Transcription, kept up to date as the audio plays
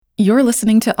You're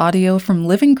listening to audio from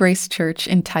Living Grace Church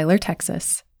in Tyler,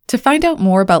 Texas. To find out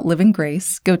more about Living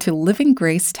Grace, go to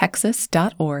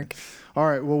livinggracetexas.org. All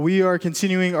right, well, we are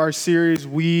continuing our series,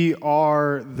 We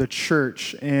Are the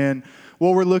Church. And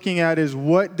what we're looking at is,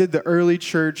 what did the early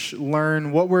church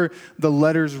learn? What were the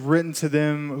letters written to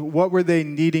them? What were they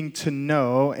needing to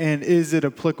know? And is it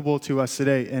applicable to us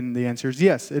today? And the answer is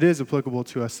yes, it is applicable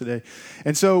to us today.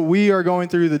 And so we are going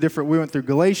through we went through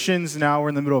Galatians, now we're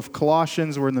in the middle of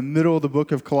Colossians. We're in the middle of the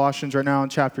book of Colossians right now in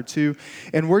chapter 2.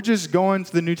 And we're just going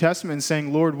to the New Testament and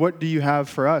saying, Lord, what do you have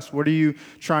for us? What are you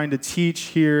trying to teach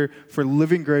here for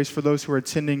Living Grace, for those who are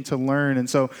attending to learn? And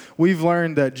so we've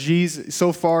learned that Jesus,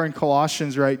 so far in Colossians,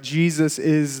 right, Jesus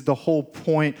is the whole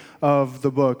point of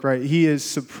the book, right? He is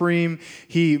supreme.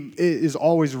 He is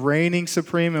always reigning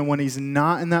supreme. And when he's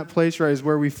not in that place, right, is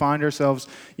where we find ourselves,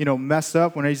 messed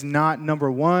up. When he's not number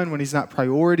one, when he's not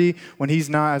priority, when he's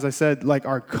not, as I said, like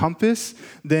our compass,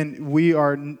 then we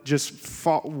are just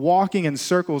walking in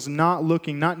circles, not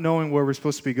looking, not knowing where we're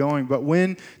supposed to be going. But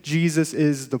when Jesus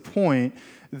is the point,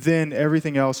 then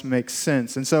everything else makes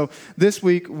sense. And so this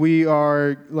week we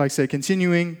are, like I said,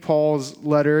 continuing Paul's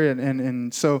letter.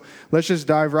 And so let's just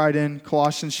dive right in.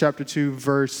 Colossians chapter 2,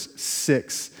 verse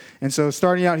 6. And so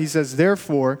starting out, he says,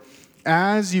 "Therefore,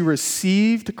 as you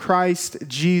received Christ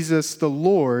Jesus the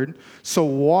Lord, so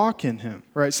walk in him."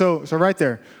 Right? So right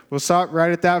there, we'll stop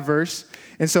right at that verse.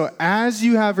 And so as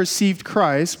you have received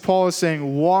Christ, Paul is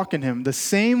saying, walk in him. The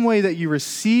same way that you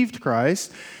received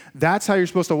Christ, that's how you're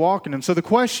supposed to walk in him. So the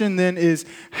question then is,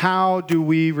 how did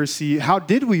we receive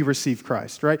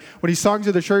Christ, right? When he's talking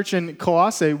to the church in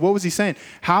Colossae, what was he saying?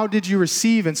 How did you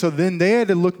receive? And so then they had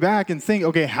to look back and think,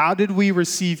 okay, how did we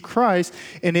receive Christ?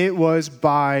 And it was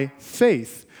by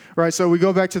faith. Right, so we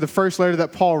go back to the first letter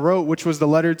that Paul wrote, which was the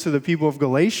letter to the people of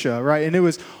Galatia, right? And it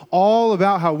was all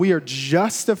about how we are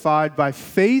justified by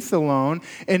faith alone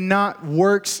and not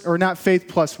works, or not faith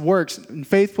plus works, and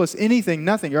faith plus anything,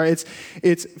 nothing, right?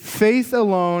 It's faith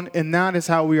alone, and that is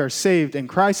how we are saved. In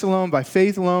Christ alone, by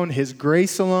faith alone, his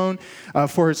grace alone,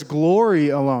 for his glory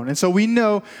alone. And so we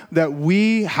know that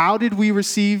how did we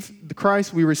receive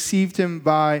Christ? We received him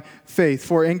by faith.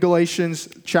 For in Galatians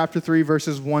chapter 3,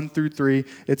 verses 1 through 3,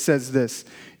 it says this: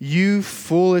 "You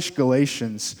foolish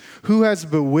Galatians, who has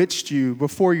bewitched you?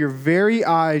 Before your very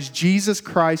eyes, Jesus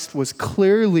Christ was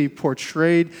clearly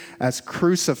portrayed as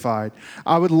crucified.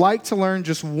 I would like to learn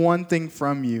just one thing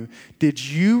from you. Did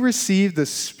you receive the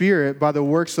Spirit by the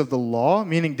works of the law?"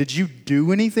 Meaning, did you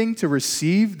do anything to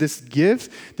receive this gift?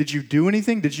 Did you do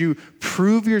anything? Did you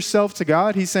prove yourself to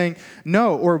God? He's saying,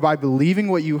 no. Or by believing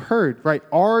what you heard, right?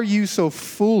 Are you so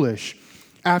foolish?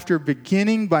 After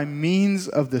beginning by means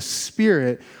of the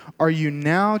Spirit, are you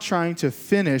now trying to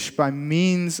finish by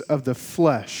means of the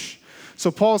flesh?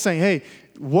 So Paul's saying, hey,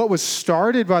 what was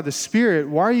started by the Spirit,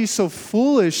 why are you so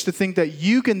foolish to think that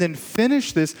you can then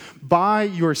finish this by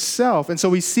yourself? And so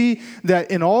we see that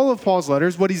in all of Paul's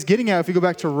letters, what he's getting at, if we go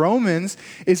back to Romans,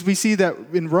 is we see that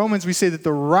in Romans, we say that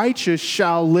the righteous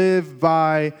shall live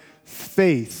by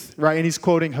faith, right? And he's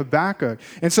quoting Habakkuk.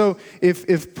 And so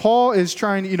if Paul is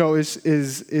trying,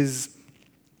 is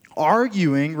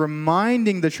arguing,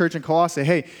 reminding the church in Colossae,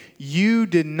 hey, you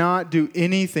did not do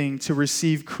anything to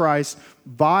receive Christ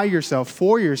by yourself,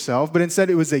 for yourself, but instead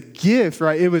it was a gift,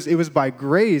 right? It was by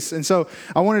grace. And so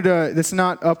I wanted to, it's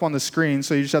not up on the screen,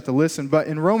 so you just have to listen. But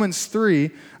in Romans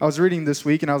 3, I was reading this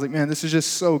week and I was like, man, this is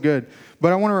just so good.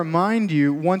 But I want to remind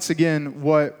you once again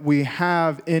what we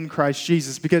have in Christ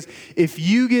Jesus, because if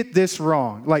you get this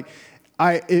wrong,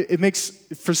 it makes,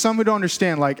 for some who don't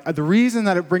understand, the reason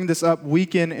that I bring this up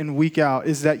week in and week out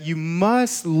is that you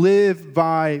must live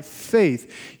by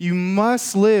faith. You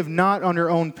must live not on your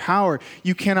own power.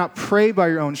 You cannot pray by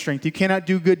your own strength. You cannot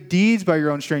do good deeds by your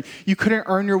own strength. You couldn't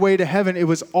earn your way to heaven. It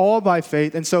was all by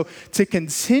faith. And so to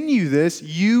continue this,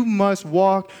 you must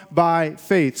walk by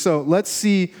faith. So let's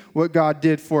see what God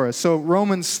did for us. So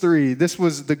Romans 3, this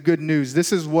was the good news.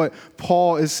 This is what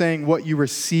Paul is saying, what you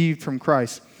received from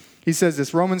Christ. He says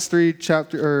this, Romans 3,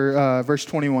 verse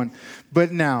 21.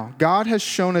 "But now, God has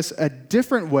shown us a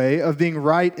different way of being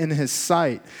right in his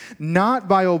sight, not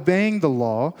by obeying the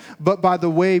law, but by the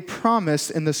way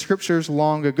promised in the scriptures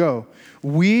long ago.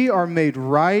 We are made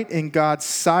right in God's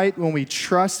sight when we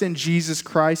trust in Jesus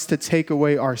Christ to take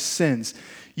away our sins."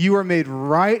 You are made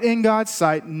right in God's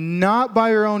sight, not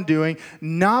by your own doing,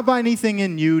 not by anything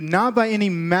in you, not by any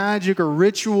magic or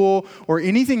ritual or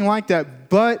anything like that,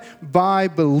 but by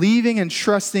believing and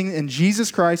trusting in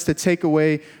Jesus Christ to take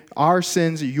away our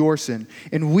sins, your sin.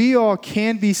 And we all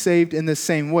can be saved in the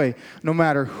same way, no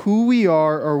matter who we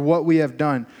are or what we have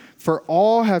done. For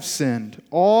all have sinned,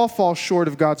 all fall short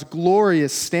of God's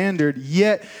glorious standard,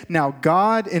 yet now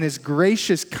God in his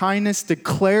gracious kindness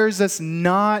declares us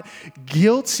not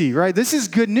guilty, right? This is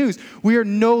good news. We are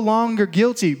no longer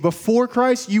guilty. Before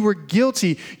Christ, you were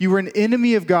guilty. You were an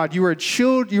enemy of God. You were a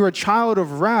child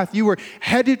of wrath. You were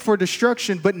headed for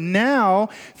destruction. But now,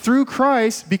 through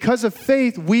Christ, because of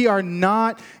faith, we are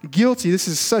not guilty. This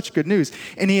is such good news.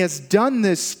 And he has done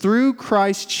this through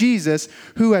Christ Jesus,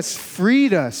 who has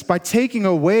freed us by taking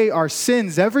away our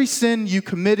sins. Every sin you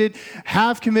committed,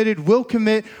 have committed, will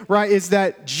commit, right, is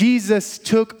that Jesus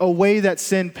took away that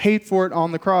sin, paid for it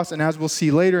on the cross. And as we'll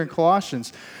see later in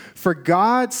Colossians, for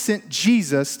God sent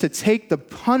Jesus to take the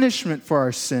punishment for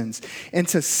our sins and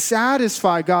to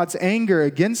satisfy God's anger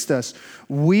against us.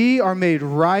 We are made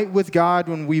right with God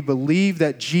when we believe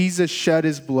that Jesus shed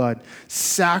his blood,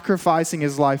 sacrificing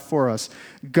his life for us.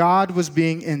 God was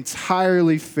being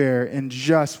entirely fair and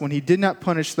just when he did not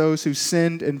punish those who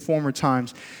sinned in former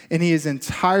times. And he is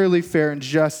entirely fair and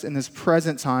just in this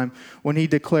present time when he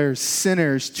declares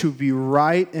sinners to be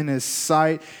right in his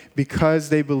sight because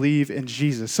they believe in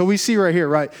Jesus. So we see right here,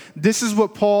 right? This is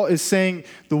what Paul is saying,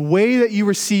 the way that you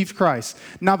received Christ,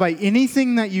 not by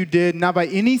anything that you did, not by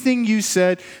anything you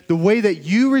said, the way that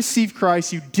you received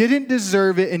Christ, you didn't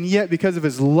deserve it, and yet because of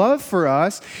his love for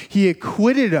us, he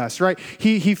acquitted us, right?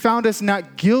 He found us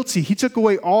not guilty. He took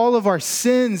away all of our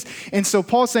sins. And so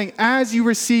Paul's saying, as you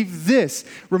receive this,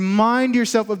 remind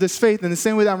yourself of this faith in the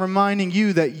same way that I'm reminding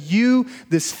you that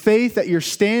this faith that you're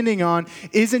standing on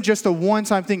isn't just a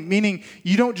one-time thing, meaning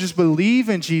you don't just believe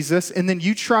in Jesus and then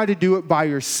you try to do it by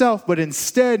yourself, but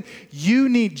instead you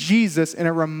need Jesus and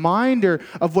a reminder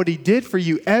of what he did for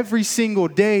you every single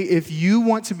day if you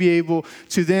want to be able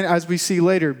to then, as we see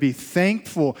later, be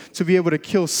thankful, to be able to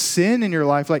kill sin in your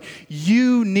life. Like,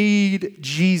 you need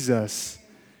Jesus.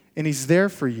 And he's there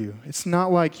for you. It's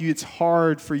not like it's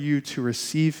hard for you to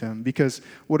receive him because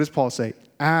what does Paul say?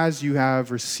 As you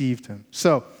have received him.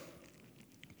 So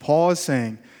Paul is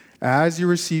saying, as you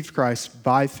received Christ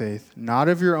by faith, not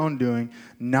of your own doing,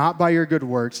 not by your good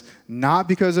works, not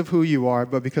because of who you are,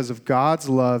 but because of God's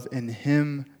love and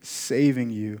him saving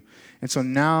you. And so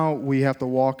now we have to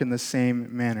walk in the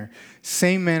same manner.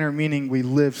 Same manner meaning we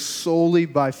live solely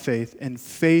by faith, and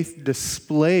faith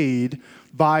displayed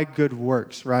by good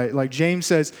works, right? Like James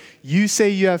says, you say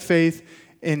you have faith,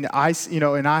 and I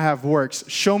have works.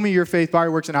 Show me your faith by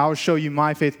your works, and I will show you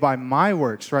my faith by my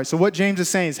works, right? So what James is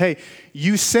saying is, hey,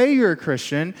 you say you're a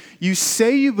Christian, you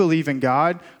say you believe in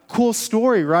God. Cool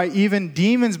story, right? Even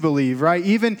demons believe, right?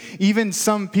 Even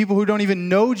some people who don't even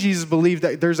know Jesus believe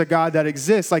that there's a God that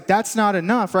exists. Like, that's not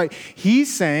enough, right?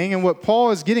 He's saying, and what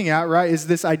Paul is getting at, right, is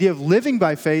this idea of living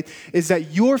by faith is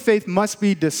that your faith must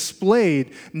be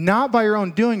displayed, not by your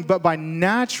own doing, but by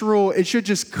natural, it should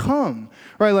just come,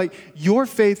 right? Like, your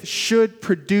faith should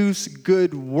produce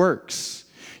good works.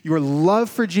 Your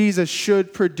love for Jesus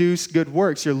should produce good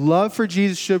works. Your love for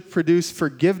Jesus should produce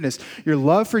forgiveness. Your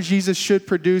love for Jesus should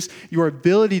produce your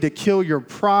ability to kill your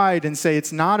pride and say,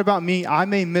 it's not about me. I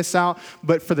may miss out,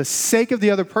 but for the sake of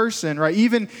the other person, right?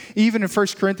 Even in 1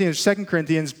 Corinthians, 2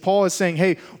 Corinthians, Paul is saying,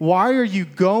 hey, why are you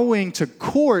going to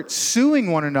court suing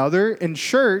one another in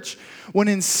church when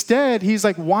instead he's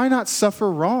like, why not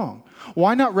suffer wrong?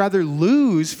 Why not rather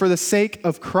lose for the sake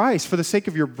of Christ, for the sake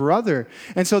of your brother?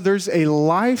 And so there's a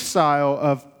lifestyle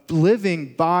of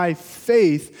living by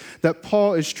faith that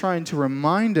Paul is trying to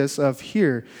remind us of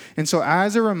here. And so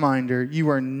as a reminder, you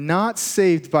are not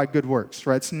saved by good works,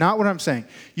 right? It's not what I'm saying.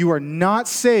 You are not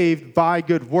saved by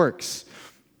good works,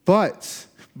 but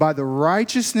by the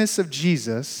righteousness of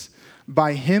Jesus,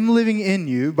 by him living in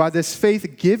you, by this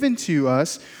faith given to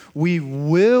us, we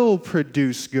will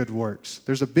produce good works.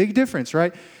 There's a big difference,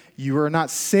 right? You are not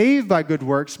saved by good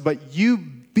works, but you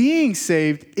being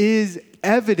saved is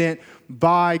evident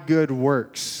by good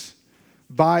works,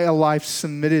 by a life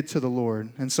submitted to the Lord.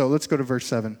 And so let's go to verse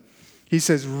 7. He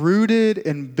says, rooted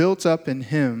and built up in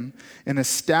him and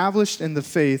established in the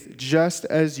faith just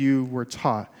as you were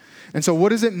taught. And so what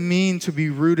does it mean to be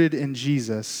rooted in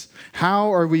Jesus?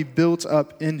 How are we built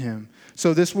up in him?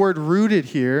 So this word rooted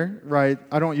here, right,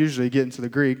 I don't usually get into the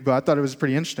Greek, but I thought it was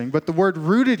pretty interesting. But the word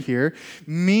rooted here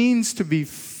means to be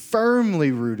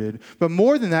firmly rooted. But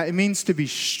more than that, it means to be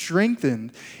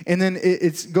strengthened. And then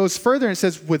it goes further and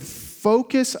says, with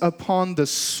focus upon the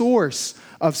source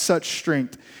of such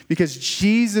strength because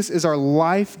Jesus is our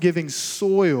life-giving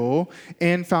soil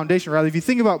and foundation, right? If you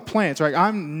think about plants, right?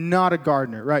 I'm not a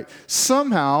gardener, right?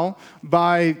 Somehow,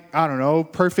 by, I don't know,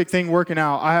 perfect thing working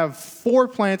out, I have 4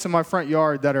 plants in my front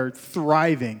yard that are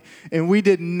thriving, and we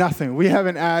did nothing. We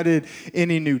haven't added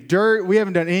any new dirt. We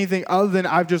haven't done anything other than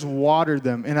I've just watered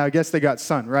them, and I guess they got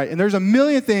sun, right? And there's a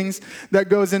million things that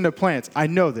goes into plants. I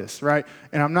know this, right?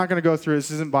 And I'm not going to go through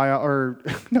this. Isn't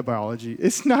not biology.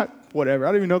 It's not whatever. I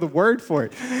don't even know the word for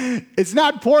it. It's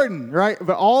not important, right?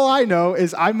 But all I know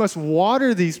is I must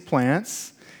water these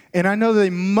plants, and I know that they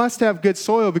must have good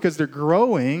soil because they're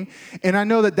growing, and I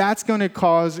know that that's going to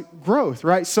cause growth,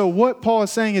 right? So what Paul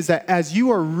is saying is that as you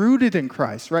are rooted in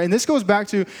Christ, right? And this goes back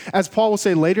to, as Paul will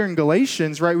say later in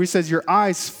Galatians, right? Where he says, your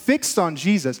eyes fixed on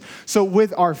Jesus. So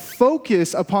with our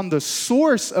focus upon the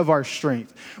source of our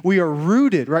strength, we are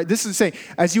rooted, right? This is saying,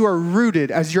 as you are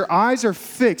rooted, as your eyes are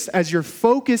fixed, as your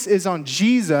focus is on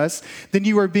Jesus, then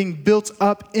you are being built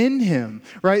up in him,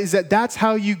 right? Is that's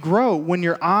how you grow, when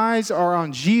your eyes are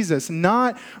on Jesus.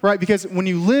 Not, right? Because when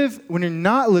you're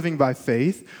not living by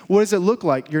faith, what does it look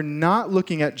like? You're not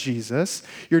looking at Jesus.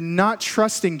 You're not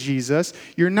trusting Jesus.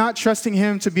 You're not trusting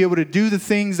him to be able to do the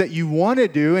things that you want to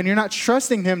do, and you're not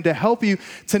trusting him to help you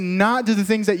to not do the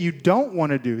things that you don't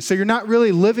want to do. So you're not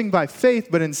really living by faith,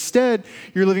 but instead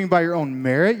you're living by your own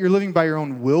merit. You're living by your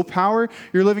own willpower.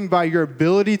 You're living by your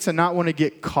ability to not want to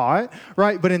get caught,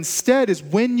 right? But instead is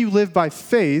when you live by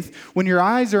faith, when your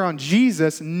eyes are on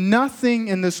Jesus, nothing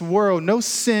in this world, no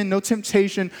sin, no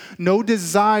temptation, no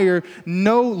desire,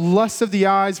 no lust of the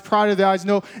eyes, pride of the eyes,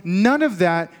 none of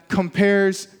that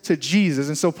compares to Jesus.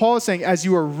 And so Paul is saying, as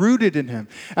you are rooted in him,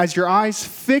 as your eyes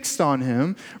fixed on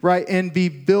him, right, and be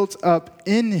built up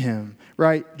in him,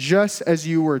 right, just as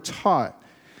you were taught.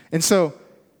 And so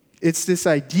it's this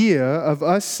idea of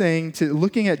us saying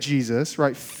looking at Jesus,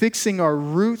 right, fixing our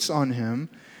roots on him,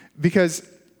 because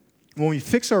when we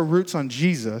fix our roots on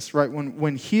Jesus, right,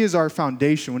 when he is our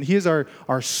foundation, when he is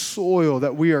our soil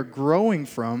that we are growing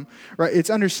from, right, it's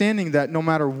understanding that no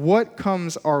matter what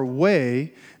comes our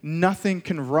way, nothing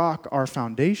can rock our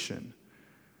foundation.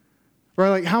 Right?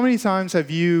 Like, how many times have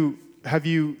you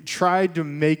tried to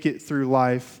make it through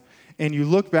life and you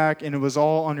look back and it was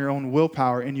all on your own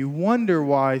willpower and you wonder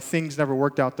why things never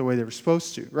worked out the way they were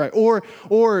supposed to, right? Or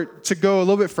to go a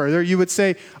little bit further, you would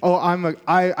say,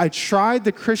 I tried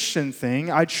the Christian thing.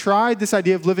 I tried this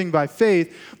idea of living by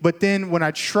faith, but then when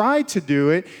I tried to do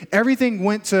it, everything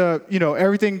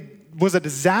was a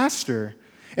disaster.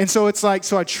 And so it's like,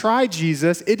 so I tried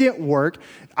Jesus, it didn't work.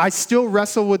 I still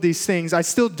wrestle with these things. I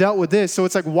still dealt with this. So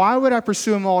it's like, why would I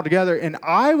pursue them all together? And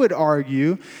I would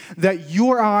argue that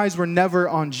your eyes were never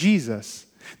on Jesus.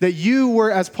 That you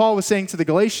were, as Paul was saying to the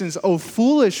Galatians, oh,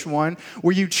 foolish one,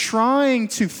 were you trying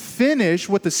to finish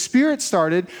what the Spirit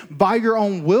started by your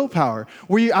own willpower?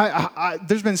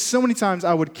 There's been so many times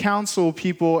I would counsel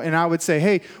people and I would say,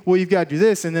 hey, well, you've got to do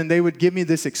this. And then they would give me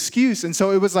this excuse. And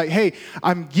so it was like, hey,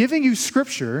 I'm giving you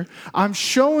Scripture. I'm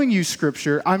showing you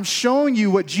Scripture. I'm showing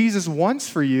you what Jesus wants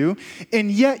for you.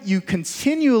 And yet you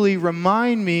continually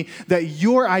remind me that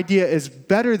your idea is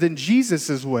better than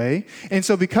Jesus's way. And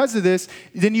so because of this,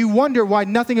 then you wonder why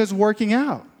nothing is working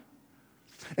out.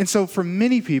 And so for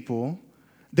many people,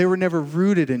 they were never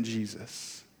rooted in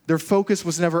Jesus. Their focus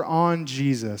was never on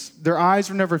Jesus. Their eyes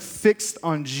were never fixed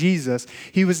on Jesus.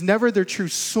 He was never their true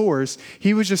source.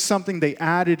 He was just something they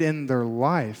added in their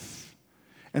life.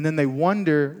 And then they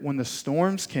wonder when the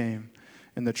storms came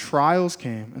and the trials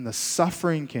came and the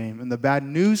suffering came and the bad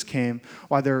news came,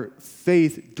 why their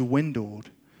faith dwindled,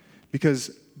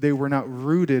 because they were not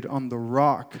rooted on the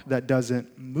rock that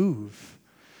doesn't move.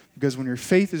 Because when your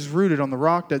faith is rooted on the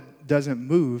rock that doesn't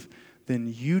move,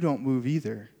 then you don't move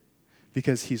either,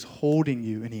 because he's holding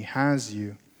you and he has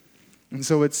you. And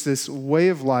so it's this way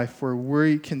of life where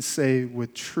we can say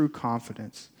with true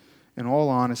confidence, in all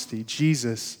honesty,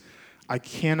 Jesus, I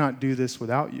cannot do this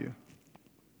without you.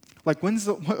 When's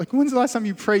the last time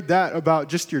you prayed that about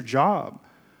just your job?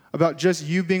 About just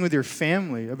you being with your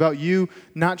family, about you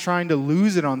not trying to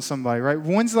lose it on somebody, right?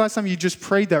 When's the last time you just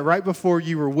prayed that right before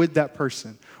you were with that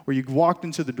person, or you walked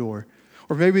into the door?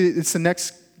 Or maybe it's the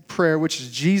next prayer, which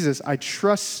is, Jesus, I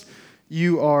trust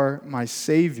you are my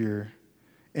Savior.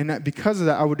 And that because of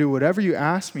that, I will do whatever you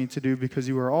ask me to do because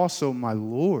you are also my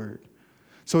Lord.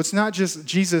 So it's not just,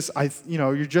 Jesus,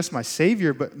 you're just my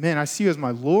Savior, but man, I see you as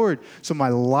my Lord, so my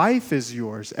life is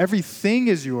yours. Everything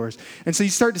is yours. And so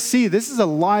you start to see this is a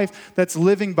life that's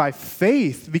living by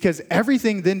faith, because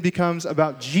everything then becomes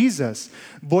about Jesus.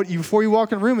 But before you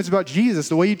walk in a room, it's about Jesus.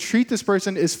 The way you treat this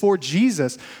person is for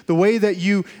Jesus. The way that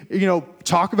you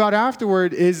talk about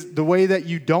afterward is the way that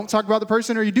you don't talk about the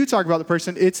person or you do talk about the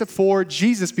person. It's for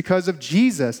Jesus because of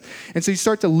Jesus. And so you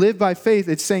start to live by faith.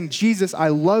 It's saying, Jesus, I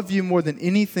love you more than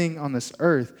anything on this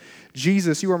earth.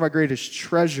 Jesus, you are my greatest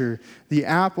treasure, the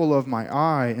apple of my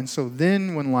eye. And so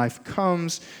then when life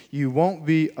comes, you won't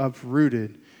be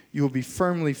uprooted. You will be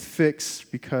firmly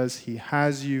fixed because he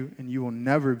has you, and you will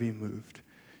never be moved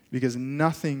because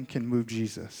nothing can move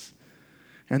Jesus.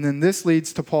 And then this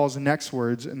leads to Paul's next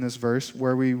words in this verse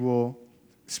where we will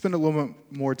spend a little bit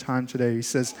more time today. He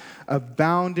says,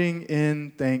 abounding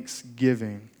in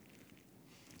thanksgiving.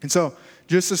 And so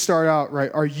just to start out,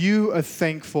 right, are you a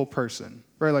thankful person?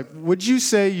 Right, like, would you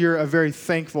say you're a very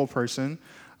thankful person?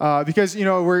 Because,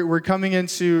 we're coming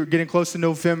into getting close to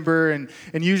November, and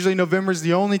usually November is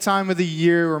the only time of the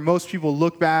year where most people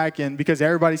look back, and because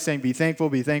everybody's saying, be thankful,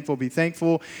 be thankful, be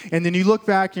thankful. And then you look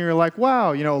back and you're like,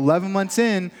 wow, 11 months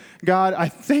in, God, I'm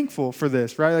thankful for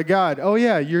this, right? Like, God, oh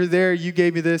yeah, you're there, you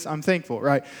gave me this, I'm thankful,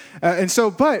 right?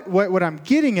 But what I'm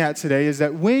getting at today is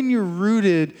that when you're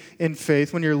rooted in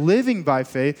faith, when you're living by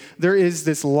faith, there is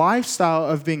this lifestyle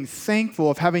of being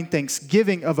thankful, of having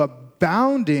thanksgiving, of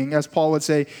abounding, as Paul would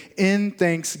say, in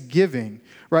thanksgiving,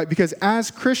 right? Because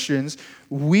as Christians,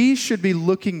 we should be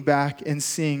looking back and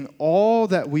seeing all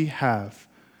that we have,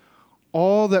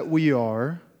 all that we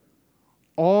are,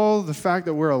 all the fact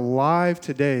that we're alive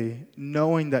today,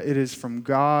 knowing that it is from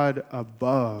God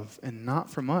above and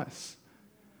not from us.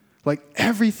 Like,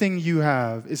 everything you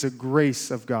have is a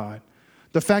grace of God.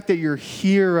 The fact that you're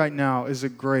here right now is a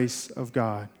grace of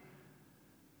God.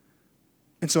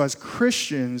 And so as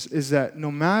Christians, is that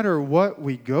no matter what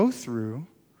we go through,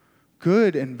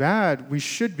 good and bad, we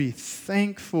should be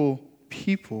thankful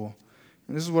people.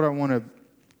 And this is what I want to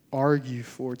argue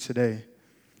for today.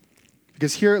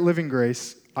 Because here at Living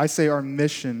Grace, I say our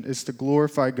mission is to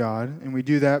glorify God, and we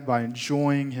do that by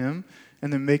enjoying him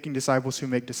and then making disciples who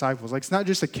make disciples. Like, it's not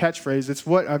just a catchphrase, it's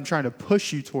what I'm trying to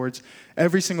push you towards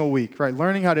every single week, right?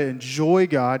 Learning how to enjoy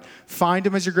God, find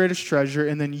him as your greatest treasure,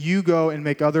 and then you go and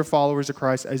make other followers of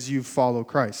Christ as you follow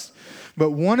Christ.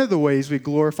 But one of the ways we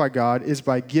glorify God is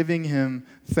by giving him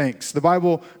thanks. The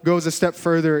Bible goes a step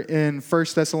further in 1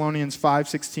 Thessalonians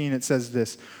 5:16. It says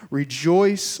this,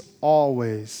 rejoice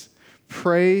always,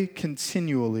 pray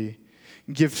continually,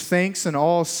 give thanks in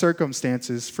all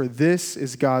circumstances, for this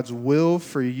is God's will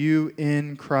for you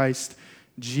in Christ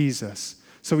Jesus.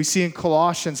 So we see in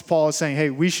Colossians, Paul is saying, hey,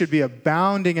 we should be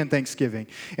abounding in thanksgiving.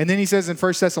 And then he says in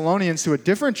 1 Thessalonians to a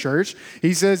different church,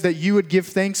 he says that you would give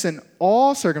thanks in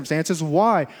all circumstances.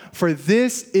 Why? For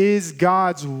this is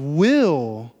God's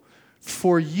will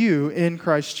for you in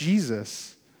Christ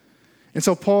Jesus. And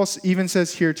so Paul even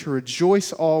says here to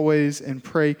rejoice always and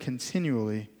pray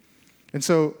continually. And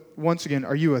so, once again,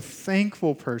 are you a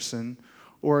thankful person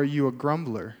or are you a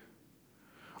grumbler?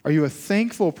 Are you a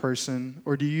thankful person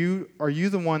or are you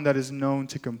the one that is known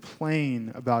to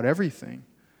complain about everything?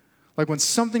 Like, when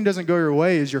something doesn't go your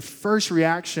way, is your first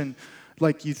reaction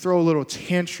like you throw a little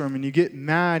tantrum and you get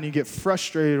mad and you get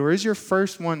frustrated? Or is your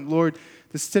first one, Lord,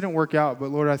 this didn't work out, but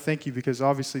Lord, I thank you because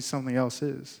obviously something else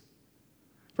is?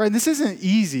 Right? This isn't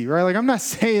easy, right? Like, I'm not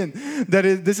saying that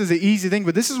this is an easy thing,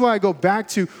 but this is why I go back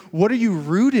to, what are you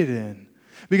rooted in?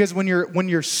 Because when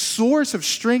your source of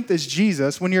strength is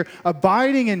Jesus, when you're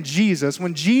abiding in Jesus,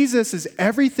 when Jesus is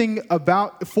everything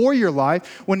for your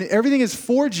life, when everything is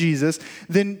for Jesus,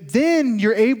 then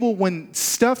you're able, when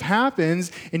stuff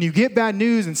happens and you get bad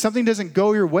news and something doesn't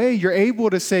go your way, you're able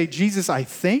to say, Jesus, I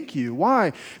thank you.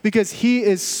 Why? Because he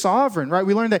is sovereign, right?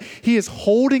 We learned that he is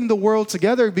holding the world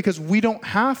together because we don't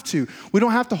have to. We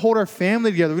don't have to hold our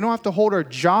family together. We don't have to hold our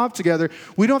job together.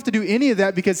 We don't have to do any of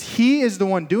that because he is the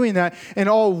one doing that. And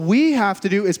all we have to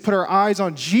do is put our eyes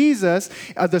on Jesus,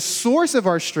 the source of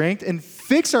our strength, and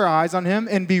fix our eyes on him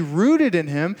and be rooted in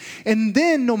him. And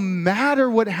then no matter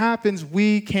what happens,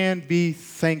 we can be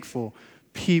thankful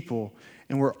people.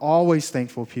 And we're always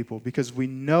thankful people because we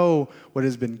know what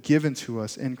has been given to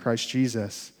us in Christ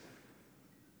Jesus.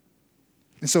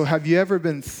 And so have you ever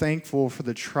been thankful for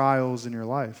the trials in your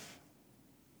life?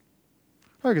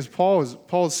 Because Paul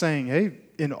is saying, hey,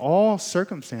 in all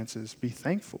circumstances, be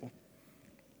thankful.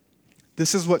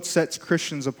 This is what sets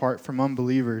Christians apart from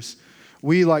unbelievers.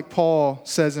 We, like Paul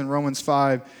says in Romans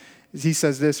 5, he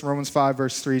says this, Romans 5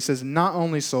 verse 3, he says, not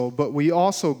only so, but we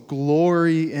also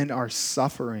glory in our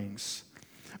sufferings,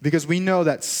 because we know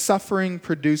that suffering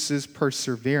produces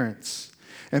perseverance,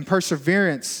 and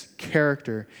perseverance,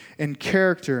 character, and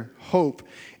character, hope.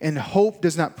 And hope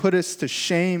does not put us to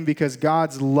shame because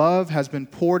God's love has been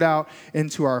poured out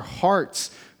into our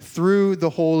hearts through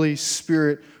the Holy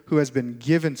Spirit who has been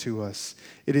given to us.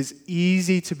 It is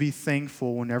easy to be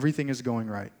thankful when everything is going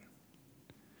right.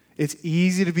 It's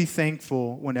easy to be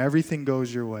thankful when everything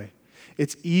goes your way.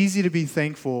 It's easy to be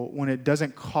thankful when it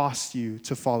doesn't cost you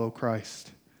to follow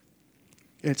Christ.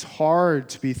 It's hard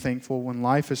to be thankful when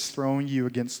life is throwing you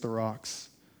against the rocks.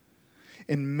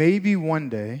 And maybe one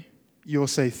day you'll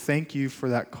say thank you for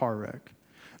that car wreck.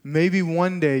 Maybe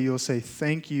one day you'll say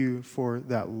thank you for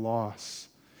that loss.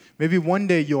 Maybe one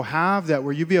day you'll have that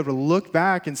where you'll be able to look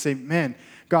back and say, man,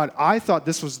 God, I thought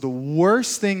this was the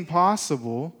worst thing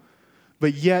possible,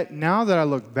 but yet now that I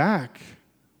look back,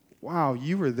 wow,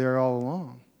 you were there all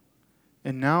along.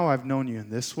 And now I've known you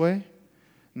in this way.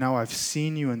 Now I've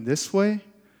seen you in this way.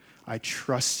 I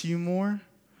trust you more.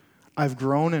 I've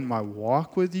grown in my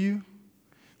walk with you.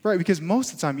 Right, because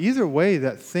most of the time, either way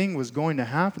that thing was going to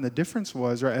happen, the difference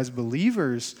was, right, as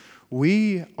believers,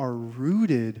 we are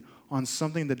rooted on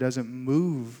something that doesn't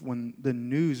move when the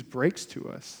news breaks to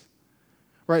us.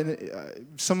 Right,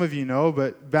 some of you know,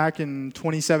 but back in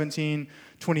 2017,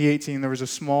 2018, there was a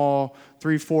small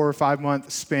 3, 4, or 5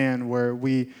 month span where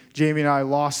Jamie and I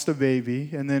lost a baby,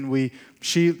 and then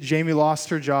Jamie lost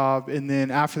her job, and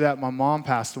then after that, my mom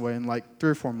passed away in like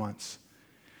 3 or 4 months.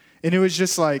 And it was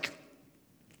just like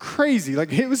crazy.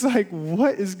 Like, it was like,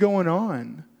 what is going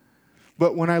on?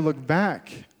 But when I look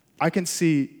back, I can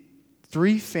see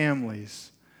 3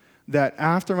 families that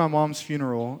after my mom's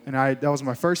funeral, and that was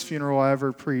my first funeral I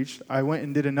ever preached, I went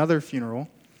and did another funeral.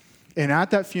 And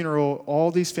at that funeral, all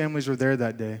these families were there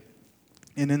that day.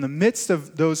 And in the midst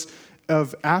of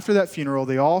after that funeral,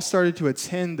 they all started to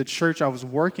attend the church I was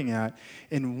working at.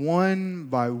 And one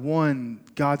by one,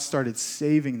 God started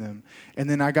saving them. And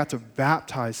then I got to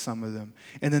baptize some of them.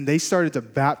 And then they started to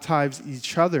baptize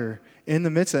each other in the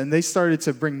midst of it. And they started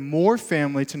to bring more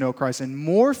family to know Christ and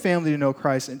more family to know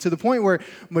Christ. And to the point where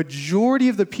majority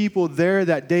of the people there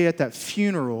that day at that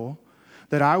funeral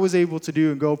that I was able to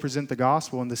do and go present the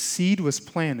gospel, and the seed was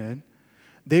planted,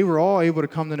 they were all able to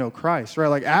come to know Christ, right?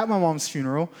 Like at my mom's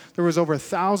funeral, there was over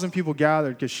 1,000 people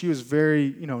gathered because she was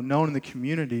very, known in the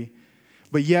community.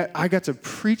 But yet I got to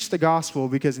preach the gospel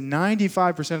because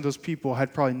 95% of those people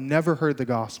had probably never heard the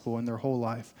gospel in their whole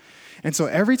life. And so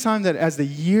every time that as the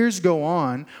years go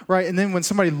on, right, and then when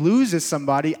somebody loses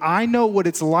somebody, I know what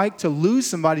it's like to lose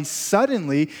somebody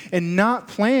suddenly and not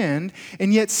planned,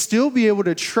 and yet still be able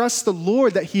to trust the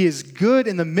Lord that He is good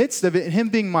in the midst of it, and Him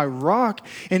being my rock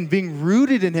and being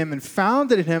rooted in Him and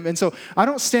founded in Him. And so I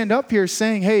don't stand up here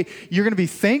saying, hey, you're going to be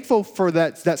thankful for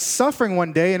that suffering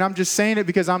one day, and I'm just saying it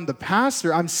because I'm the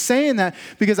pastor. I'm saying that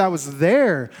because I was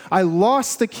there. I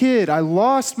lost the kid. I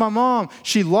lost my mom.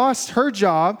 She lost her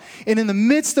job. And in the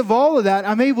midst of all of that,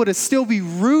 I'm able to still be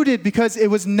rooted because it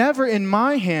was never in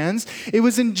my hands. It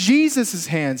was in Jesus'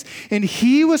 hands. And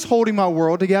He was holding my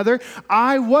world together.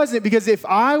 I wasn't, because if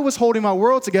I was holding my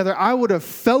world together, I would have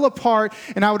fell apart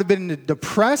and I would have been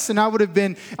depressed and I would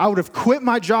have quit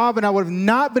my job and I would have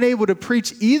not been able to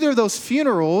preach either of those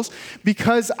funerals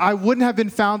because I wouldn't have been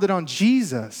founded on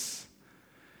Jesus.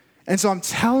 And so I'm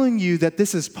telling you that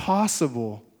this is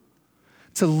possible.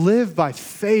 To live by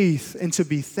faith and to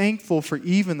be thankful for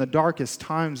even the darkest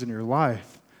times in your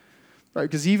life. Right?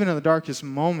 Because even in the darkest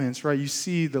moments, right, you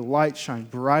see the light shine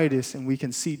brightest and we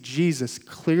can see Jesus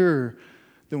clearer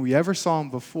than we ever saw Him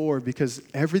before because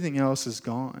everything else is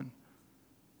gone.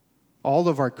 All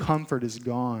of our comfort is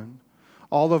gone.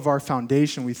 All of our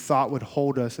foundation we thought would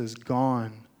hold us is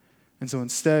gone. And so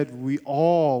instead,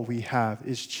 all we have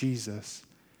is Jesus.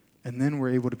 And then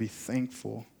we're able to be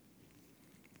thankful.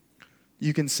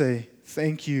 You can say,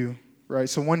 thank you, right?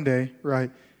 So one day,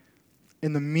 right,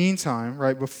 in the meantime,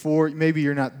 right, before, maybe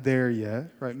you're not there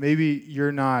yet, right? Maybe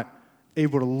you're not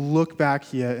able to look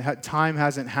back yet. Time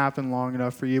hasn't happened long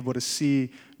enough for you able to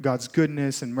see God's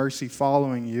goodness and mercy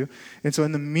following you. And so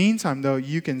in the meantime, though,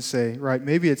 you can say, right,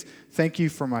 maybe it's thank you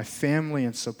for my family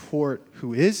and support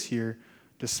who is here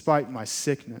despite my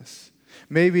sickness.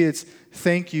 Maybe it's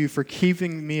thank you for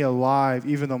keeping me alive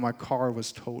even though my car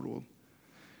was totaled.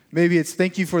 Maybe it's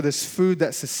thank you for this food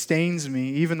that sustains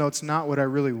me, even though it's not what I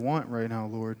really want right now,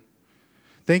 Lord.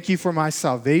 Thank you for my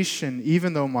salvation,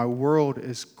 even though my world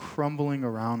is crumbling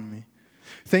around me.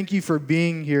 Thank you for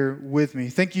being here with me.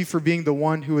 Thank you for being the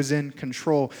one who is in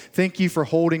control. Thank you for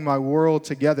holding my world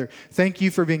together. Thank you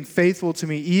for being faithful to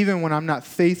me even when I'm not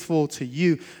faithful to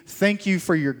you. Thank you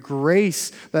for your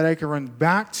grace that I can run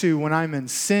back to when I'm in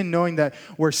sin, knowing that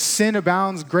where sin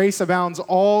abounds, grace abounds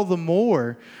all the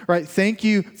more. Right? Thank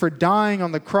you for dying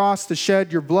on the cross to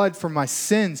shed your blood for my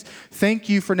sins. Thank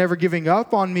you for never giving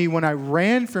up on me when I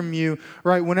ran from you,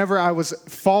 right? Whenever I was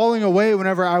falling away,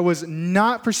 whenever I was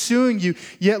not pursuing you,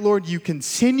 Yet, Lord, you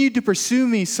continued to pursue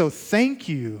me, so thank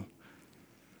you.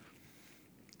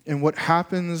 And what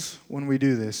happens when we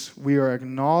do this? We are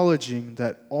acknowledging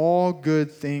that all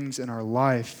good things in our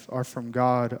life are from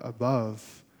God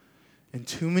above. And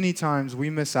too many times we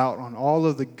miss out on all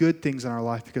of the good things in our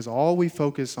life because all we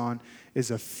focus on is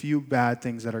a few bad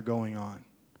things that are going on.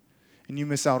 And you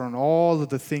miss out on all of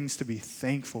the things to be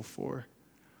thankful for.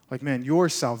 Like, man, your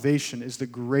salvation is the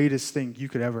greatest thing you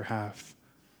could ever have.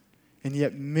 And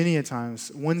yet many a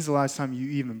times, when's the last time you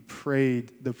even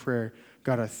prayed the prayer,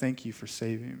 God, I thank you for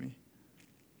saving me.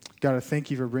 God, I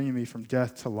thank you for bringing me from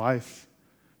death to life.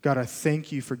 God, I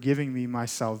thank you for giving me my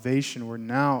salvation where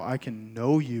now I can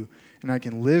know you and I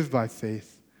can live by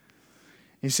faith.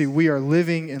 You see, we are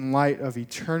living in light of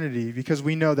eternity because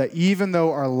we know that even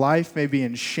though our life may be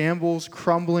in shambles,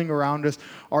 crumbling around us,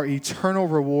 our eternal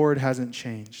reward hasn't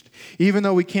changed. Even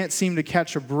though we can't seem to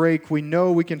catch a break, we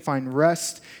know we can find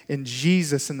rest in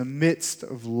Jesus in the midst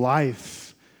of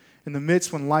life. In the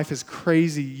midst when life is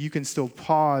crazy, you can still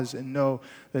pause and know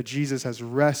that Jesus has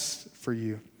rest for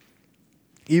you.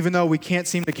 Even though we can't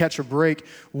seem to catch a break,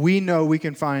 we know we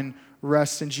can find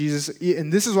rest in Jesus.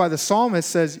 And this is why the psalmist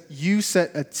says, you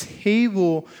set a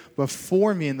table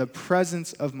before me in the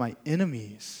presence of my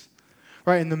enemies.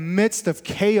 Right? In the midst of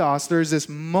chaos, there's this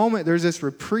moment, there's this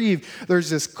reprieve, there's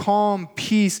this calm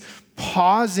peace,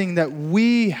 pausing that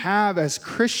we have as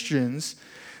Christians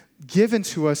given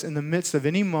to us in the midst of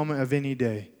any moment of any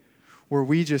day where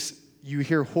you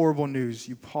hear horrible news,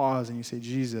 you pause and you say,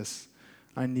 Jesus,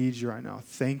 I need you right now.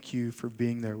 Thank you for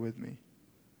being there with me.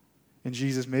 And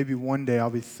Jesus, maybe one day I'll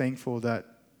be thankful that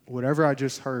whatever I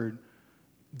just heard,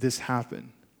 this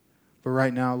happened. But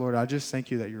right now, Lord, I just thank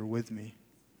you that you're with me.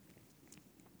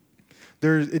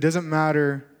 It doesn't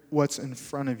matter what's in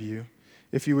front of you.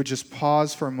 If you would just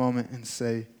pause for a moment and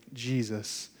say,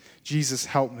 Jesus,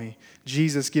 help me.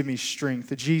 Jesus, give me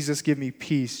strength. Jesus, give me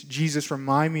peace. Jesus,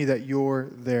 remind me that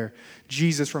you're there.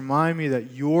 Jesus, remind me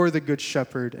that you're the good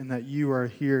shepherd and that you are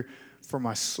here for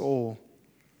my soul.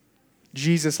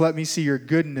 Jesus, let me see your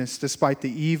goodness despite the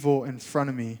evil in front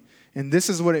of me. And this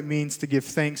is what it means to give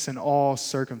thanks in all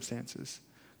circumstances.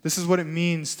 This is what it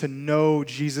means to know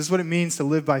Jesus. This is what it means to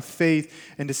live by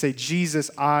faith and to say, Jesus,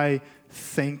 I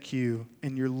thank you.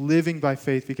 And you're living by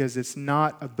faith because it's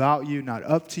not about you, not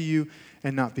up to you,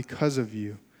 and not because of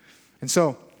you. And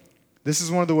so, this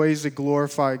is one of the ways to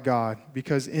glorify God,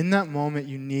 because in that moment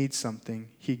you need something.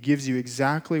 He gives you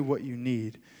exactly what you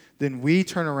need. Then we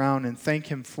turn around and thank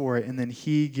him for it, and then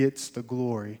he gets the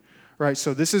glory. Right?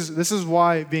 So this is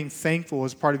why being thankful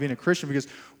is part of being a Christian, because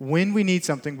when we need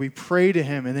something, we pray to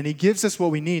him, and then he gives us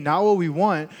what we need, not what we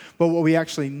want, but what we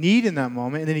actually need in that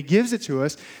moment, and then he gives it to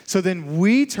us. So then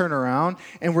we turn around,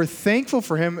 and we're thankful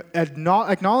for him,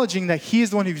 acknowledging that he is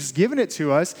the one who's given it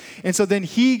to us, and so then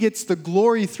he gets the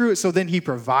glory through it. So then he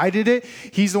provided it,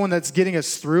 he's the one that's getting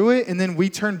us through it, and then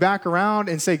we turn back around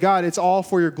and say, God, it's all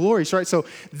for your glory. Right? So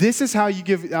this is how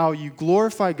you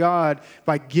glorify God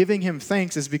by giving him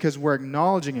thanks, is because we're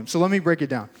acknowledging him. So let me break it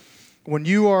down. When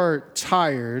you are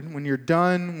tired, when you're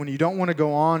done, when you don't want to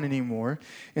go on anymore,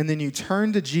 and then you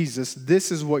turn to Jesus,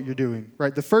 this is what you're doing,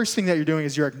 right? The first thing that you're doing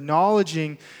is you're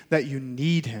acknowledging that you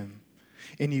need him,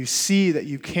 and you see that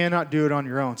you cannot do it on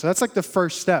your own. So that's like the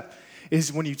first step,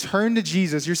 is when you turn to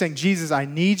Jesus, you're saying, Jesus, I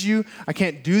need you. I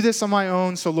can't do this on my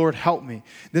own, so Lord, help me.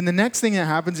 Then the next thing that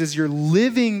happens is you're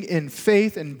living in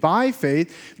faith and by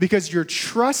faith because you're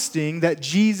trusting that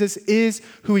Jesus is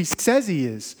who he says he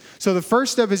is. So the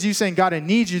first step is you saying, God, I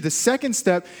need you. The second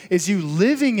step is you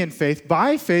living in faith,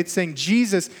 by faith, saying,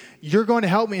 Jesus, you're going to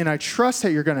help me, and I trust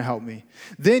that you're going to help me.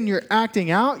 Then you're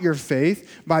acting out your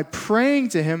faith by praying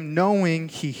to him, knowing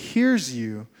he hears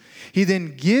you. He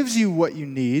then gives you what you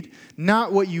need,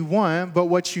 not what you want, but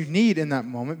what you need in that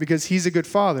moment, because he's a good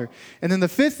father. And then the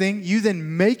fifth thing, you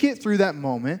then make it through that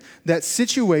moment, that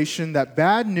situation, that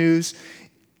bad news,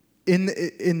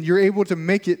 and you're able to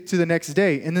make it to the next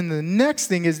day. And then the next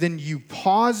thing is then you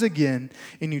pause again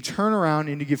and you turn around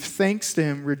and you give thanks to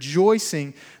him,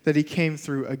 rejoicing that he came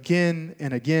through again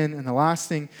and again. And the last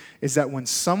thing is that when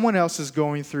someone else is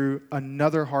going through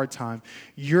another hard time,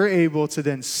 you're able to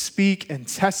then speak and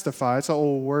testify. It's an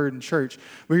old word in church,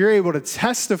 but you're able to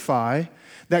testify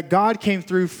that God came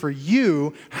through for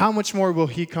you. How much more will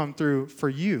he come through for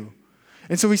you?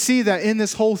 And so we see that in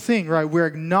this whole thing, right? We're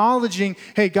acknowledging,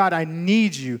 hey, God, I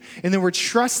need you. And then we're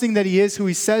trusting that he is who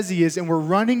he says he is, and we're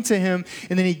running to him.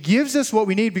 And then he gives us what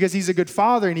we need because he's a good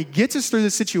father, and he gets us through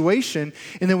the situation.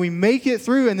 And then we make it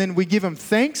through, and then we give him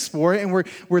thanks for it. And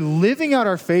we're living out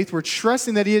our faith. We're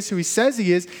trusting that he is who he says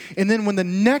he is. And then when the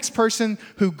next person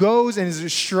who goes and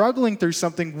is struggling through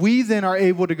something, we then are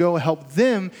able to go help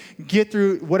them get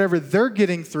through whatever they're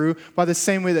getting through by the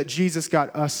same way that Jesus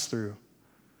got us through.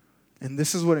 And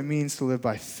this is what it means to live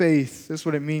by faith. This is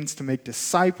what it means to make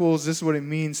disciples. This is what it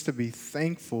means to be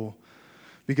thankful.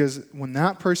 Because when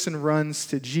that person runs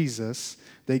to Jesus,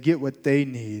 they get what they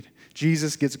need.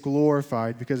 Jesus gets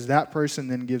glorified because that person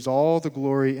then gives all the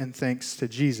glory and thanks to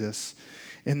Jesus.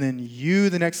 And then you,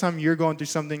 the next time you're going through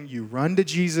something, you run to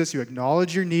Jesus, you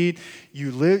acknowledge your need,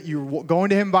 you're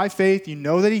going to him by faith, you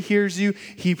know that he hears you,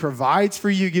 he provides for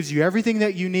you, gives you everything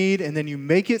that you need, and then you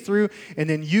make it through, and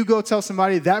then you go tell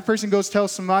somebody, that person goes tell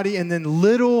somebody, and then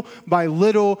little by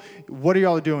little, what are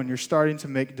y'all doing? You're starting to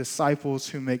make disciples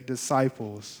who make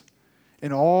disciples.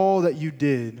 And all that you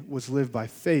did was live by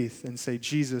faith and say,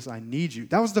 Jesus, I need you.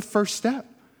 That was the first step.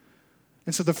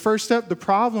 And so the first step, the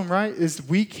problem, right, is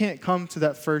we can't come to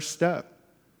that first step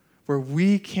where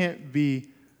we can't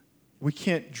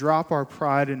drop our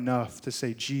pride enough to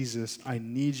say, Jesus, I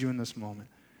need you in this moment.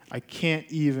 I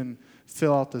can't even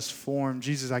fill out this form.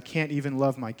 Jesus, I can't even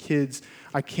love my kids.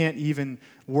 I can't even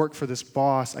work for this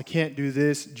boss. I can't do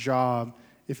this job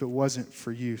if it wasn't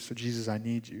for you. So Jesus, I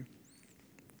need you.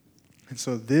 And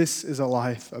so this is a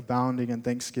life abounding in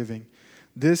thanksgiving.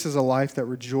 This is a life that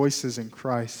rejoices in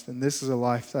Christ, and this is a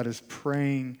life that is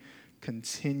praying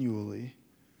continually.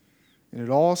 And it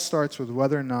all starts with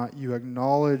whether or not you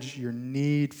acknowledge your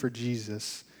need for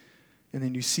Jesus, and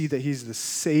then you see that he's the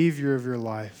Savior of your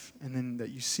life, and then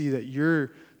that you see that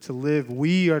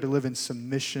we are to live in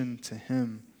submission to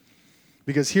him.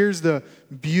 Because here's the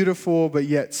beautiful but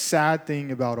yet sad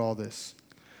thing about all this.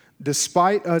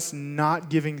 Despite us not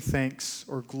giving thanks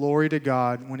or glory to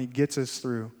God when he gets us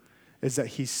through, is that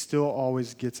he still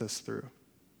always gets us through.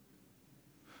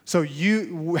 So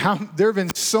there have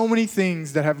been so many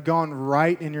things that have gone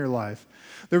right in your life.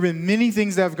 There have been many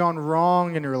things that have gone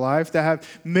wrong in your life that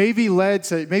have maybe led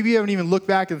to, maybe you haven't even looked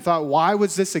back and thought, why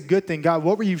was this a good thing? God,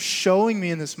 what were you showing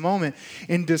me in this moment?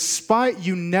 And despite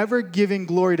you never giving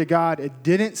glory to God, it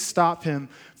didn't stop him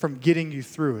from getting you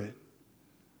through it.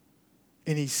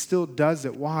 And he still does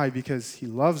it. Why? Because he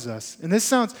loves us. And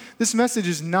this message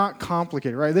is not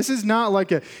complicated, right? This is not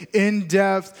like an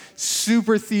in-depth,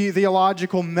 super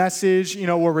theological message,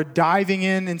 where we're diving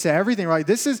into everything, right?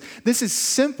 This is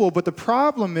simple, but the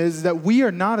problem is that we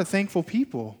are not a thankful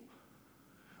people.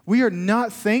 We are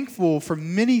not thankful for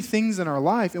many things in our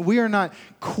life, and we are not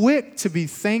quick to be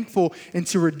thankful and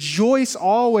to rejoice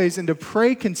always and to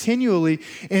pray continually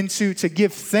and to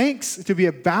give thanks, to be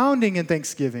abounding in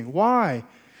thanksgiving. Why?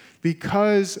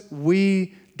 Because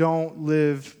we don't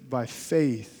live by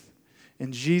faith,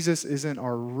 and Jesus isn't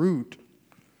our root.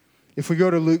 If we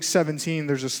go to Luke 17,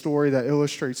 there's a story that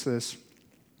illustrates this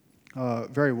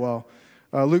very well.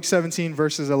 Luke 17,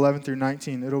 verses 11 through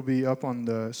 19. It'll be up on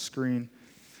the screen.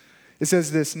 It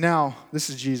says this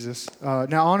is Jesus.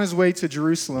 Now on his way to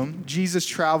Jerusalem, Jesus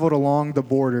traveled along the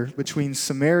border between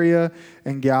Samaria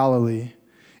and Galilee.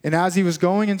 And as he was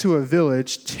going into a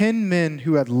village, 10 men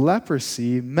who had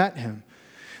leprosy met him.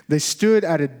 They stood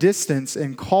at a distance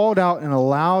and called out in a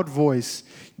loud voice,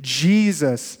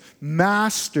 Jesus,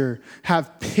 Master,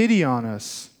 have pity on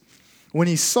us. When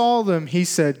he saw them, he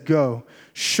said, Go,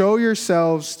 show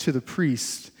yourselves to the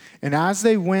priest. And as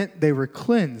they went, they were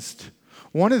cleansed.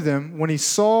 One of them, when he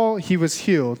saw he was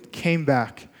healed, came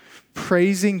back,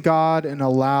 praising God in a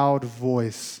loud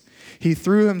voice. He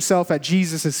threw himself at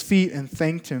Jesus' feet and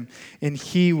thanked him, and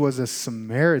he was a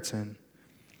Samaritan.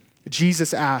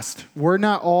 Jesus asked, Were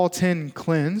not all 10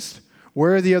 cleansed?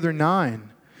 Where are the other 9?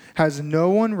 Has no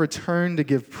one returned to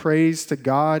give praise to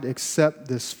God except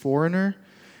this foreigner?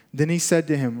 Then he said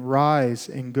to him, Rise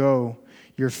and go.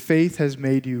 Your faith has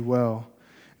made you well.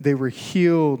 They were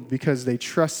healed because they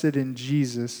trusted in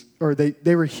Jesus, or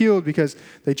they were healed because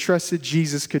they trusted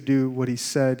Jesus could do what he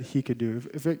said he could do.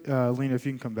 Lena, if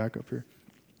you can come back up here.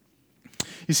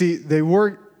 You see,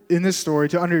 in this story,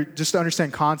 just to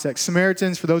understand context,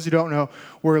 Samaritans, for those who don't know,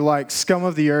 were like scum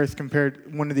of the earth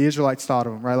compared when the Israelites thought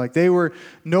of them, right? Like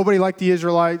nobody liked the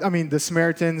Israelites. I mean, the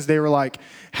Samaritans, they were like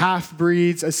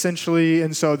half-breeds essentially,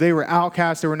 and so they were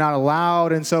outcasts. They were not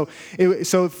allowed, and so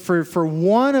for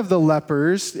one of the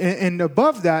lepers, and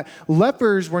above that,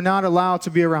 lepers were not allowed to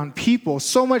be around people.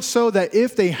 So much so that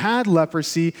if they had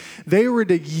leprosy, they were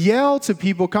to yell to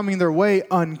people coming their way,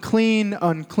 "Unclean,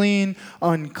 unclean,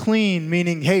 unclean,"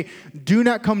 meaning, hey, do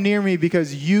not come near me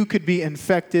because you could be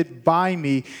infected by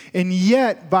me. And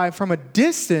yet, from a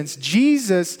distance,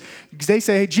 they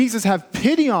say, "Hey, Jesus, have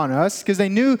pity on us," because they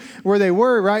knew where they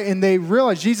were, right? And they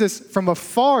realized Jesus from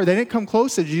afar. They didn't come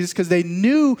close to Jesus because they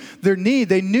knew their need.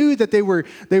 They knew that they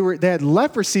had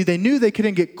leprosy. They knew they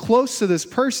couldn't get close to this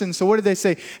person. So what did they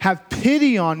say? "Have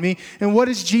pity on me." And what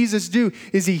does Jesus do?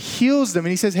 Is he heals them.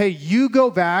 And he says, "Hey, you go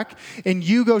back and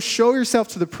you go show yourself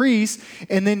to the priest."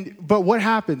 But what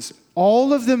happens?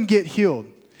 All of them get healed.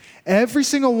 Every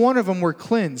single one of them were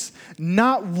cleansed.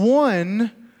 Not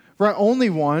one, right? Only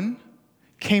one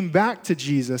came back to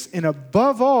Jesus. And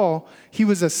above all, he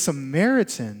was a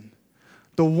Samaritan,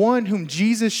 the one whom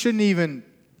Jesus shouldn't even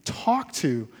talk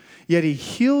to. Yet he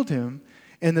healed him,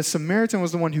 and the Samaritan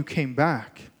was the one who came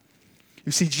back.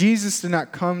 You see, Jesus did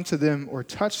not come to them or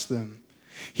touch them.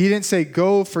 He didn't say,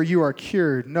 "Go, for you are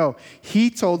cured." No, he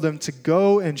told them to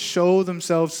go and show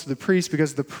themselves to the priest,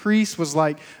 because the priest was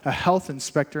like a health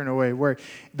inspector in a way, where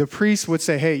the priest would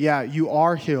say, "Hey, yeah, you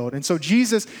are healed." And so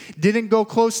Jesus didn't go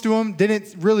close to them,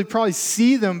 didn't really probably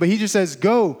see them, but he just says,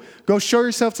 go show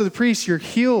yourself to the priest. You're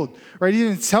healed, right? He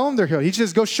didn't tell them they're healed. He just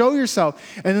says, "Go show yourself."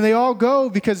 And then they all go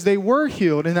because they were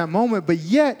healed in that moment. But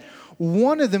yet,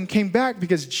 one of them came back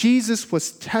because Jesus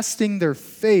was testing their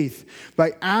faith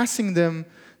by asking them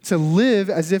to live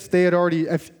as if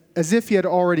he had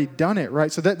already done it,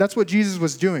 right? So that's what Jesus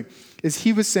was doing, is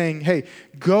he was saying, "Hey,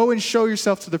 go and show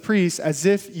yourself to the priest as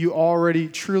if you already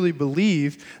truly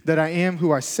believe that I am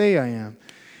who I say I am."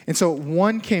 And so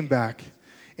one came back,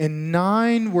 and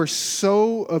 9 were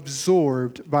so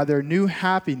absorbed by their new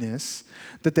happiness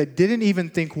that they didn't even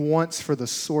think once for the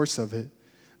source of it.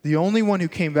 The only one who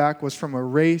came back was from a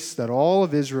race that all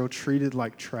of Israel treated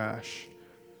like trash.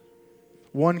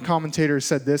 One commentator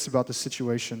said this about the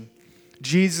situation: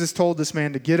 Jesus told this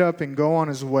man to get up and go on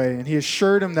his way, and he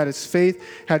assured him that his faith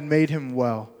had made him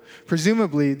well.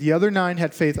 Presumably, the other 9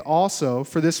 had faith also,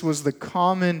 for this was the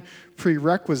common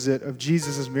prerequisite of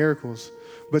Jesus' miracles.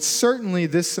 But certainly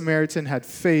this Samaritan had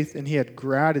faith, and he had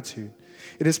gratitude.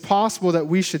 It is possible that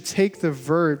we should take the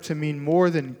verb to mean more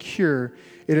than cure.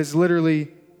 It is literally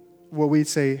what we'd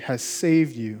say has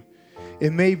saved you.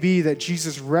 It may be that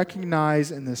Jesus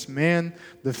recognized in this man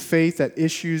the faith that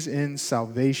issues in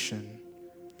salvation.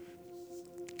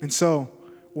 And so,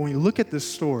 when we look at this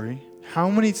story, how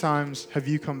many times have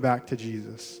you come back to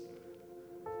Jesus?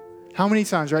 How many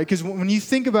times, right? Because when you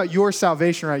think about your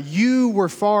salvation, right, you were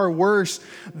far worse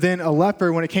than a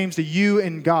leper when it came to you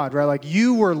and God, right? Like,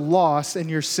 you were lost in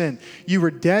your sin. You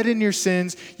were dead in your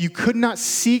sins. You could not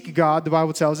seek God, the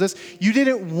Bible tells us. You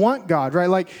didn't want God, right?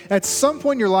 Like, at some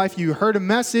point in your life, you heard a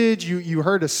message, you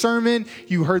heard a sermon,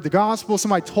 you heard the gospel,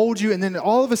 somebody told you, and then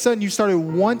all of a sudden you started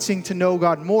wanting to know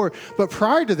God more. But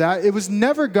prior to that, it was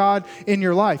never God in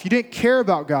your life. You didn't care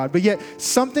about God, but yet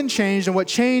something changed, and what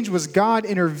changed was God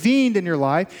intervened in your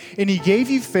life, and he gave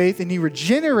you faith, and he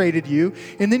regenerated you,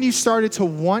 and then you started to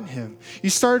want him.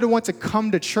 You started to want to come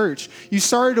to church. You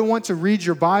started to want to read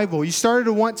your Bible. You started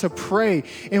to want to pray.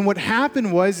 And what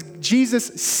happened was Jesus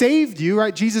saved you,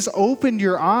 right? Jesus opened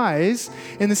your eyes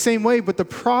in the same way. But the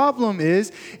problem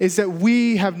is that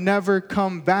we have never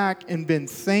come back and been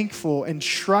thankful and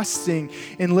trusting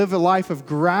and live a life of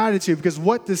gratitude. Because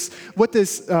what this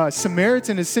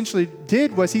Samaritan essentially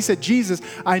did was he said, "Jesus,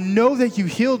 I know that you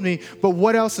healed me, but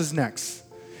what else is next?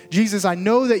 Jesus, I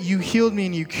know that you healed me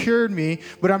and you cured me,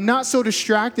 but I'm not so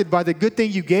distracted by the good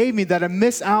thing you gave me that I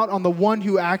miss out on the one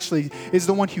who actually is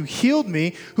the one who healed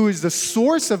me, who is the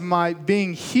source of my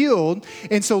being healed.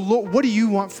 And so, Lord, what do you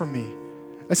want from me?"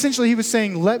 Essentially, he was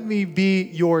saying, "Let me be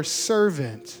your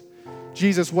servant."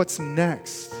 Jesus, what's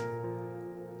next?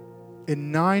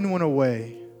 And 9 went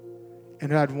away,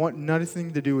 and it had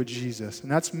nothing to do with Jesus. And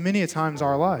that's many a times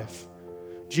our life.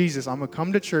 Jesus, I'm going to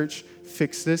come to church,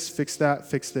 fix this, fix that,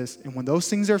 fix this. And when those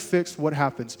things are fixed, what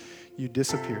happens? You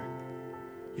disappear.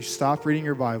 You stop reading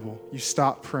your Bible. You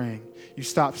stop praying. You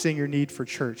stop seeing your need for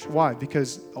church. Why?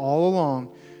 Because all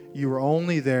along, you were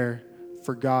only there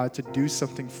for God to do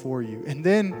something for you. And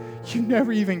then you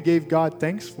never even gave God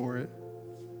thanks for it.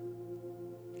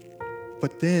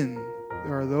 But then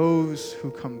there are those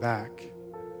who come back.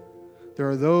 There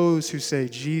are those who say,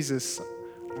 "Jesus,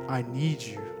 I need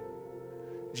you.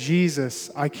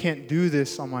 Jesus, I can't do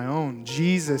this on my own.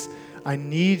 Jesus, I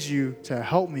need you to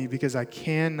help me because I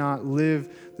cannot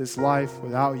live this life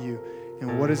without you.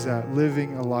 And what is that?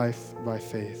 Living a life by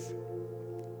faith.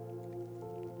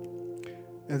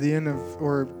 At the end of,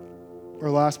 or our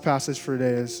last passage for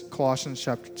today is Colossians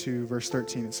chapter 2, verse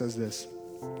 13. It says this: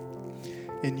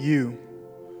 "In you,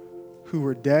 who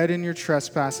were dead in your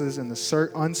trespasses and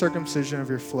the uncircumcision of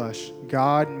your flesh,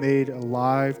 God made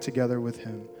alive together with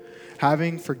him,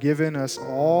 having forgiven us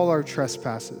all our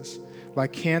trespasses by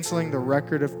canceling the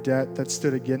record of debt that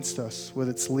stood against us with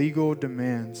its legal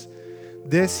demands.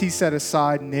 This he set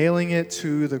aside, nailing it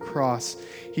to the cross.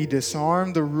 He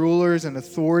disarmed the rulers and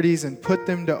authorities and put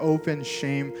them to open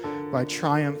shame by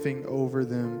triumphing over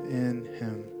them in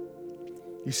him."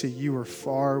 You see, you were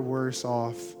far worse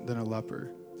off than a leper.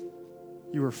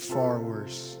 You were far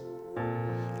worse.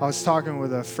 I was talking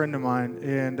with a friend of mine,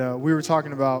 and we were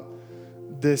talking about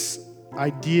this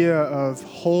idea of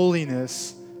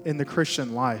holiness in the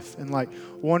Christian life and like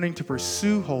wanting to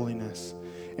pursue holiness.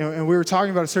 And we were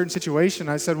talking about a certain situation.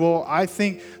 I said, well, I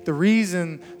think the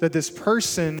reason that this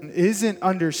person isn't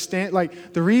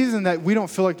the reason that we don't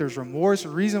feel like there's remorse, the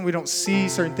reason we don't see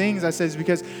certain things, I said, is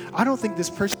because I don't think this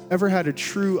person ever had a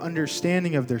true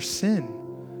understanding of their sin.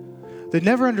 They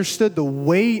never understood the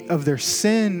weight of their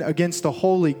sin against the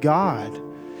holy God.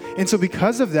 And so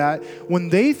because of that, when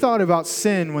they thought about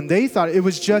sin, when they thought it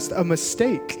was just a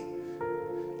mistake,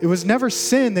 it was never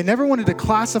sin. They never wanted to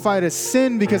classify it as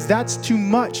sin because that's too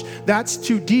much. That's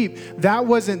too deep.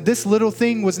 This little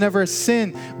thing was never a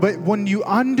sin. But when you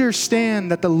understand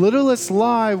that the littlest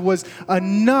lie was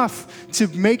enough to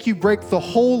make you break the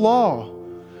whole law,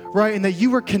 right? And that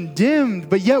you were condemned,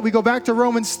 but yet we go back to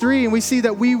Romans 3 and we see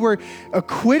that we were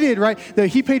acquitted, right? That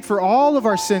he paid for all of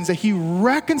our sins, that he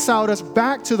reconciled us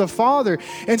back to the Father.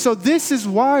 And so this is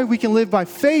why we can live by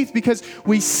faith, because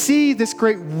we see this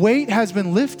great weight has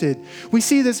been lifted. We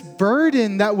see this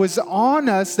burden that was on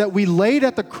us that we laid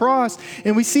at the cross.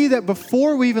 And we see that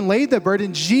before we even laid that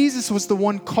burden, Jesus was the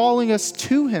one calling us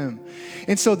to him.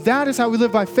 And so that is how we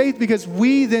live by faith, because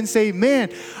we then say, man,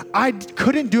 I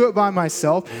couldn't do it by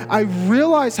myself. I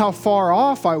realized how far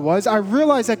off I was. I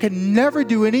realized I could never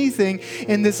do anything.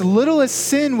 And this littlest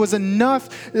sin was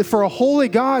enough for a holy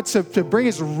God to bring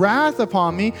his wrath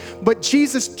upon me. But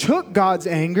Jesus took God's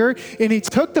anger and he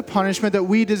took the punishment that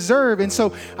we deserve. And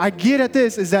so I get at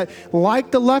this is that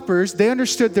like the lepers, they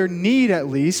understood their need at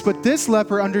least, but this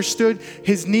leper understood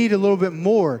his need a little bit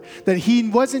more. That he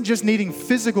wasn't just needing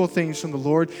physical things from the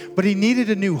Lord, but he needed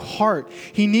a new heart.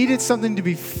 He needed something to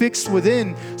be fixed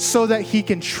within so that he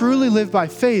can truly live by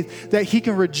faith, that he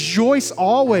can rejoice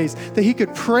always, that he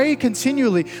could pray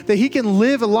continually, that he can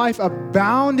live a life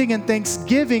abounding in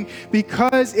thanksgiving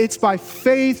because it's by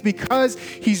faith, because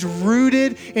he's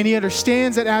rooted and he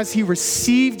understands that as he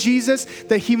received Jesus,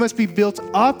 that he must be built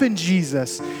up in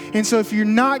Jesus. And so if you're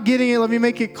not getting it, let me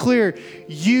make it clear.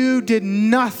 You did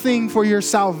nothing for your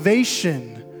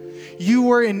salvation. You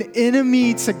were an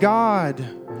enemy to God.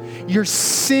 Your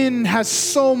sin has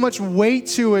so much weight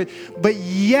to it, but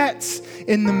yet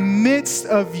in the midst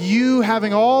of you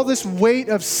having all this weight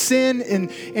of sin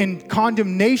and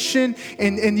condemnation,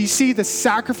 and you see the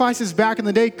sacrifices back in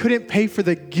the day couldn't pay for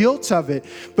the guilt of it,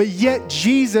 but yet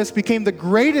Jesus became the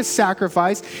greatest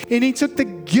sacrifice and he took the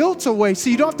guilt away. So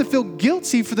you don't have to feel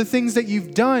guilty for the things that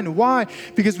you've done. Why?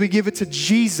 Because we give it to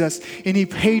Jesus and he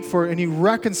paid for it and he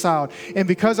reconciled. And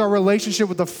because our relationship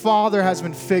with the Father has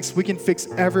been fixed, we can fix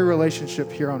every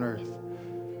relationship here on earth.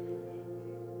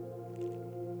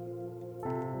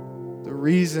 The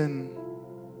reason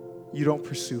you don't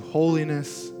pursue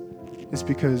holiness is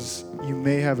because you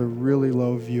may have a really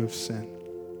low view of sin.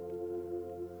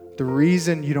 The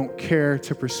reason you don't care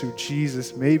to pursue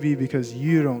Jesus may be because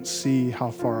you don't see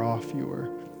how far off you are.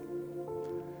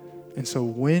 And so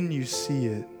when you see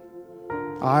it,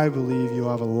 I believe you'll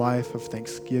have a life of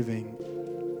thanksgiving.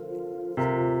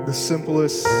 The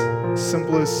simplest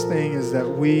thing is that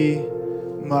we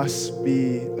must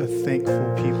be a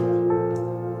thankful people.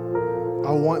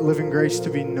 I want Living Grace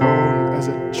to be known as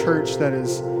a church that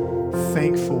is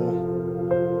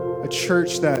thankful, a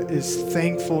church that is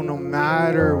thankful no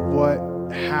matter what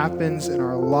happens in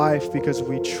our life, because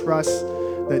we trust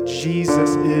that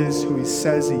Jesus is who he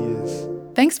says he is.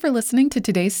 Thanks for listening to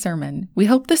today's sermon. We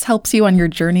hope this helps you on your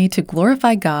journey to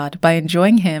glorify God by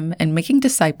enjoying him and making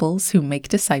disciples who make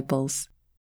disciples.